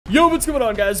Yo, what's going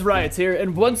on, guys? Riot's here,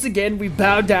 and once again, we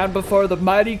bow down before the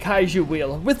mighty Kaiju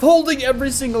wheel, withholding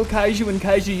every single Kaiju in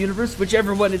Kaiju universe,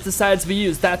 whichever one it decides to be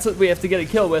used. That's what we have to get a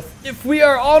kill with. If we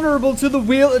are honorable to the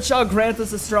wheel, it shall grant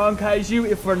us a strong Kaiju.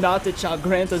 If we're not, it shall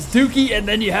grant us Dookie, and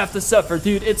then you have to suffer,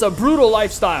 dude. It's a brutal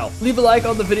lifestyle. Leave a like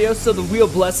on the video so the wheel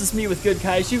blesses me with good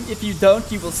Kaiju. If you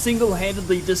don't, you will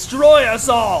single-handedly destroy us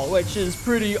all, which is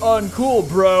pretty uncool,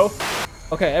 bro.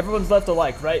 Okay, everyone's left a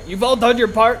like, right? You've all done your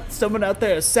part. Someone out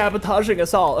there is sabotaging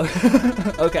us all.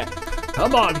 Okay,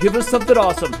 come on, give us something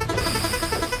awesome.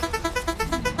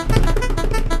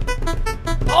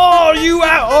 Oh, you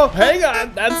out. Oh, hang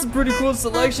on. That's a pretty cool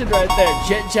selection right there.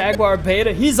 Jet Jaguar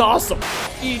Beta, he's awesome.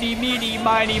 Eeny, meeny,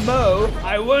 miny, mo.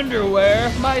 I wonder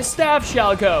where my staff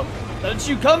shall go. Don't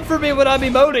you come for me when I'm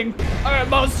emoting. All right,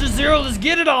 Monster Zero, let's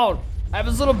get it on. I have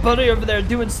this little buddy over there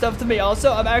doing stuff to me.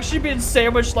 Also, I'm actually being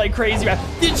sandwiched like crazy.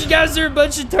 Dude, you guys are a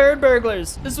bunch of turd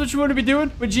burglars. This is what you want to be doing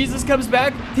when Jesus comes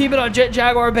back? Teaming on Jet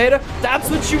Jaguar Beta? That's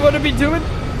what you want to be doing?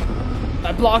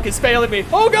 My block is failing me.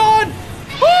 Oh, God!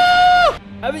 Ah!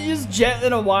 I haven't used Jet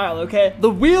in a while, okay? The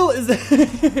wheel is...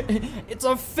 it's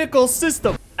a fickle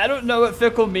system. I don't know what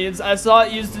fickle means. I saw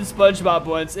it used in SpongeBob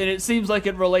once, and it seems like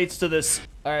it relates to this.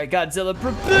 All right, Godzilla,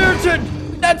 prepare to...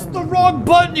 That's the wrong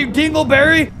button, you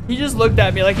dingleberry! He just looked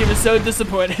at me like he was so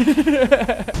disappointed.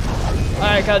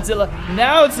 Alright, Godzilla.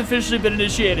 Now it's officially been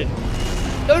initiated.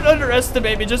 Don't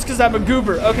underestimate me just because I'm a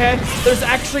goober, okay? There's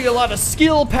actually a lot of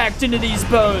skill packed into these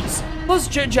bones. Plus,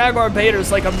 Jet Jaguar Beta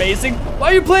is like amazing. Why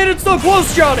are you playing it so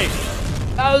close, Johnny?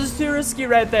 That was too risky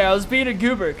right there. I was being a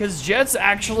goober because Jet's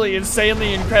actually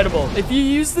insanely incredible. If you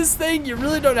use this thing, you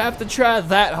really don't have to try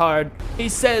that hard. He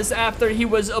says after he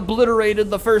was obliterated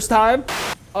the first time.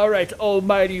 All right,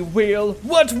 almighty wheel,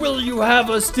 what will you have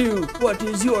us do? What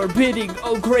is your bidding,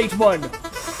 oh great one?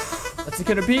 What's it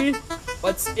gonna be?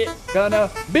 What's it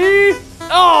gonna be?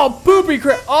 Oh, poopy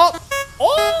crap. Oh,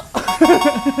 oh.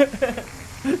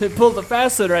 They pulled the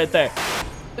fast one right there.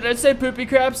 Did I say poopy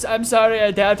craps? I'm sorry,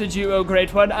 I doubted you, oh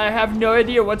great one. I have no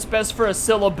idea what's best for a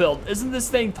Scylla build. Isn't this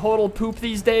thing total poop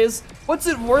these days? What's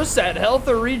it worse at, health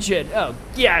or regen? Oh,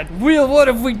 God, wheel, what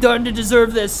have we done to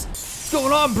deserve this? What's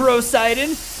going on, Bro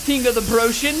Sidon? King of the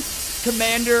Broshin,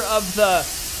 commander of the...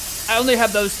 I only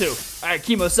have those two. All right,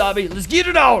 Kimosabi, let's get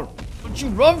it on. Don't you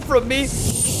run from me.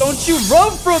 Don't you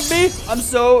run from me. I'm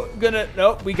so gonna...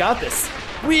 Nope, we got this.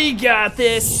 We got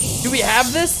this. Do we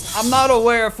have this? I'm not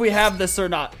aware if we have this or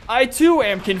not. I too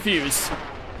am confused.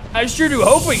 I sure do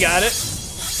hope we got it.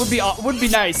 Would be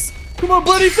nice. Come on,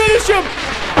 buddy, finish him.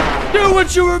 Do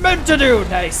what you were meant to do.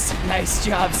 Nice. Nice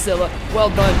job, Scylla. Well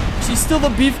done. She's still the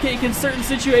beefcake in certain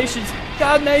situations.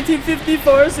 God,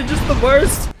 1954 is just the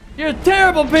worst. You're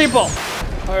terrible people.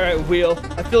 All right, wheel.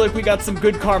 I feel like we got some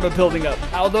good karma building up.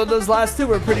 Although those last two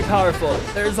were pretty powerful.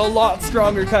 There's a lot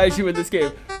stronger Kaiju in this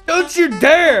game. Don't you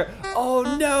dare!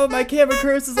 Oh no, my camera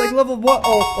curse is like level 1.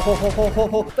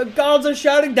 Oh, the gods are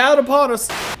shouting down upon us.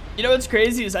 You know what's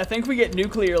crazy is I think we get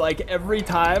nuclear like every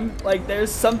time. Like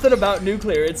there's something about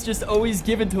nuclear. It's just always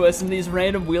given to us in these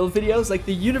random wheel videos. Like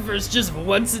the universe just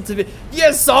wants it to be.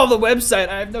 Yes, saw the website.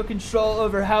 I have no control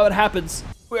over how it happens.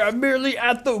 We are merely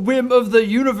at the whim of the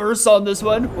universe on this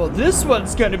one. Well, this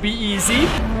one's gonna be easy.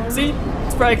 See?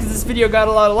 It's probably because this video got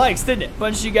a lot of likes, didn't it?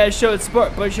 Bunch of you guys showed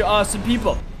support. Bunch of awesome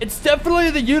people. It's definitely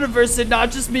the universe and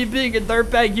not just me being a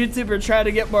dirtbag YouTuber trying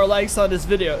to get more likes on this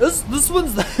video. This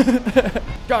one's the...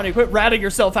 Johnny, quit ratting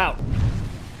yourself out.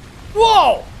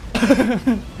 Whoa!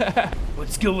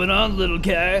 What's going on, little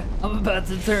guy? I'm about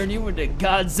to turn you into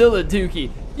Godzilla,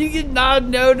 Dookie. You can nod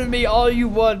no to me all you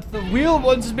want. The wheel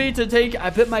wants me to take... I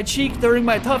bit my cheek during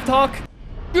my tough talk.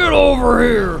 Get over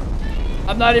here.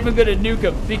 I'm not even gonna nuke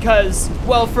him because,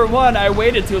 well, for one, I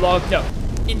waited too long. No,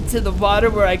 into the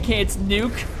water where I can't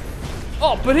nuke.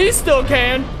 Oh, but he still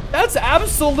can. That's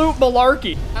absolute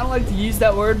malarkey. I don't like to use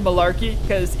that word malarkey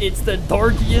because it's the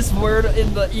dorkiest word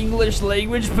in the English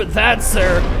language, but that,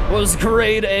 sir, was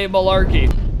grade A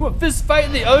malarkey. What, fist fight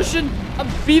in the ocean? I'm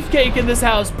beefcake in this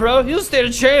house, bro. You'll stand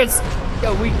a chance.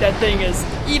 How weak that thing is.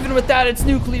 Even without its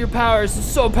nuclear powers, it's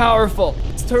so powerful.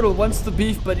 This turtle wants the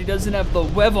beef, but he doesn't have the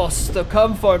huevos to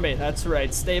come for me. That's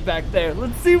right, stay back there.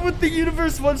 Let's see what the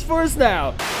universe wants for us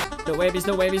now. No whammies,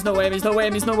 no whammies, no whammies, no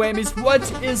whammies, no whammies.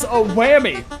 What is a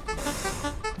whammy?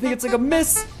 I think it's like a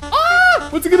miss. Ah!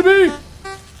 What's it gonna be?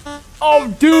 Oh,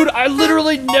 dude, I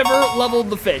literally never leveled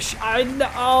the fish.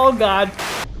 Oh, God.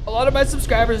 A lot of my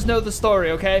subscribers know the story,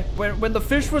 okay? When the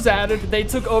fish was added, they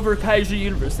took over Kaiju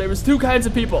universe. There was two kinds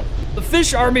of people. The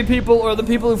fish army people or the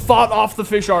people who fought off the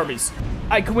fish armies.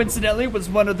 I coincidentally was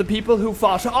one of the people who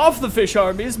fought off the fish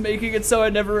armies, making it so I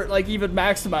never like even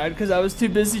maximized because I was too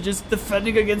busy just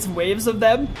defending against waves of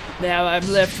them. Now I'm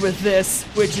left with this,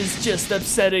 which is just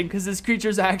upsetting because this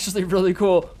creature's actually really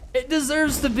cool. It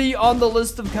deserves to be on the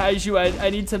list of kaiju I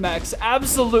need to max,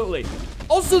 absolutely.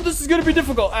 Also, this is gonna be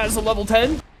difficult as a level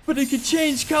 10, but it could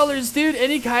change colors, dude.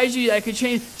 Any kaiju that could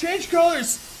change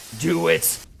colors. Do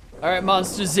it. All right,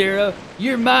 Monster Zero,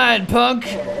 you're mine, punk.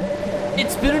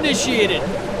 It's been initiated.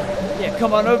 Yeah,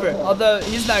 come on over. Although,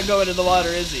 he's not going in the water,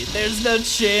 is he? There's no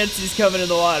chance he's coming in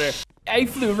the water. I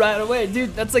flew right away,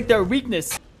 dude. That's like their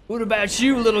weakness. What about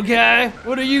you, little guy?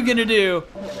 What are you gonna do?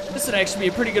 This would actually be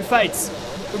a pretty good fight.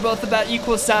 We're both about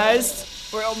equal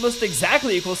sized. We're almost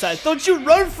exactly equal sized. Don't you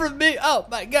run from me! Oh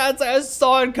my God, I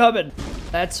saw it coming.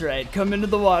 That's right, come into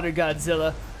the water,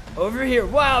 Godzilla. Over here.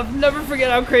 Wow, never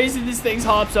forget how crazy these things'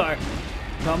 hops are.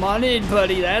 Come on in,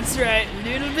 buddy. That's right. A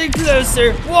little bit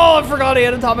closer. Whoa, I forgot he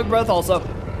had atomic breath also.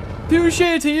 Touche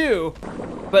to you.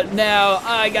 But now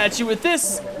I got you with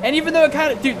this. And even though it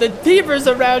kind of, dude, the teamers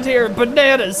around here are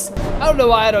bananas. I don't know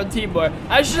why I don't team more.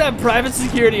 I should have private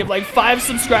security of like 5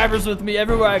 subscribers with me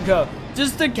everywhere I go,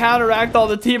 just to counteract all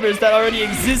the teamers that already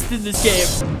exist in this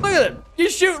game. Look at them.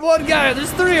 You shoot one guy,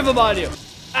 there's 3 of them on you.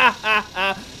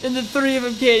 And the 3 of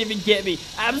them can't even get me.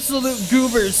 Absolute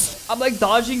goobers. I'm like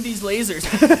dodging these lasers.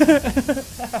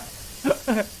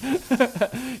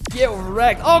 Get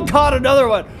wrecked. Oh, caught another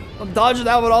one. I'm dodging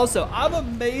that one also. I'm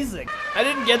amazing. I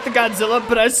didn't get the Godzilla,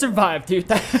 but I survived, dude.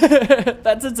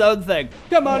 That's its own thing.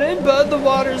 Come on in, bud. The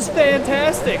water's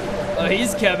fantastic. Oh,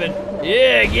 he's coming.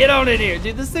 Yeah, get on in here.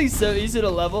 Dude, this thing's so easy to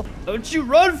level. Don't you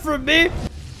run from me.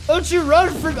 Don't you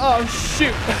run from... Oh,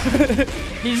 shoot.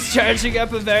 He's charging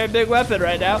up a very big weapon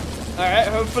right now. All right,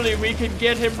 hopefully we can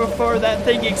get him before that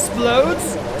thing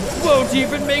explodes. Won't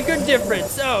even make a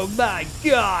difference. Oh, my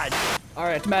God. All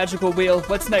right, magical wheel.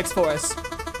 What's next for us?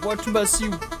 What must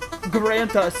you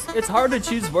grant us? It's hard to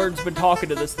choose words when talking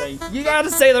to this thing. You gotta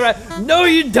say the right... No,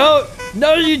 you don't.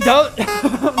 No, you don't.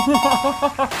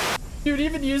 Dude,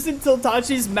 even using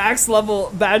Tiltachi's max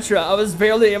level Batra, I was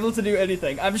barely able to do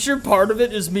anything. I'm sure part of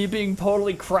it is me being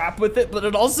totally crap with it, but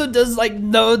it also does like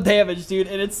no damage, dude,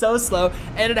 and it's so slow,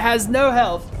 and it has no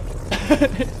health.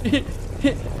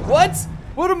 What?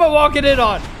 What am I walking in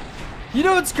on? You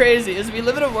know what's crazy is we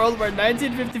live in a world where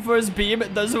 1954's beam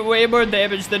does way more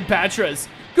damage than Batra's.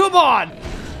 Come on!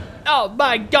 Oh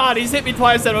my God, he's hit me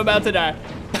twice and I'm about to die.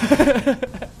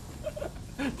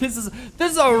 This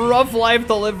is a rough life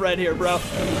to live right here, bro.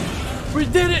 We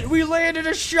did it. We landed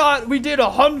a shot. We did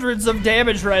hundreds of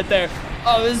damage right there.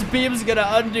 Oh, this beam's gonna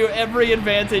undo every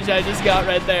advantage I just got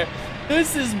right there.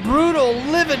 This is brutal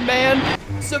living, man.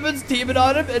 Someone's teaming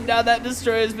on him, and now that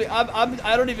destroys me.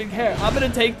 I don't even care. I'm gonna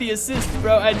take the assist,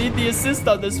 bro. I need the assist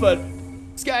on this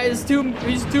one. This guy is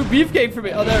he's too beefcake for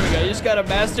me. Oh, there we go. You just gotta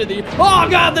master the... Oh,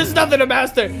 God, there's nothing to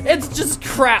master. It's just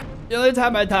crap. The only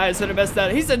time I die is when I messed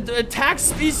that. He's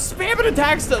spamming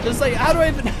attacks though. There's like, how do I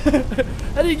even,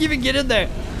 how do you even get in there?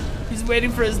 He's waiting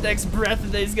for his next breath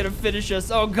and then he's gonna finish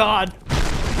us. Oh God.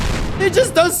 He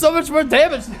just does so much more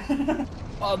damage.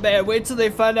 Oh man, wait till they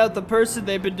find out the person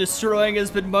they've been destroying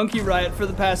has been Monkey Riot for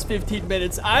the past 15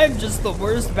 minutes. I'm just the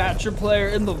worst Batcher player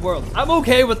in the world. I'm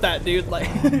okay with that, dude. Like,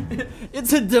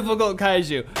 it's a difficult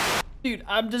kaiju. Dude,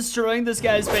 I'm destroying this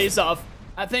guy's face off.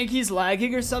 I think he's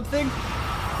lagging or something,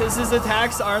 because his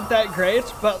attacks aren't that great,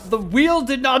 but the wheel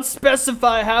did not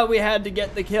specify how we had to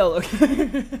get the kill,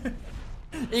 okay?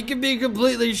 It can be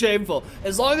completely shameful.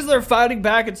 As long as they're fighting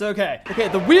back, it's okay. Okay,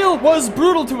 the wheel was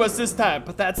brutal to us this time,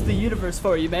 but that's the universe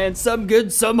for you, man. Some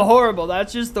good, some horrible.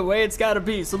 That's just the way it's gotta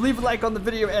be. So leave a like on the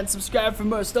video and subscribe for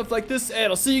more stuff like this, and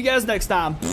I'll see you guys next time.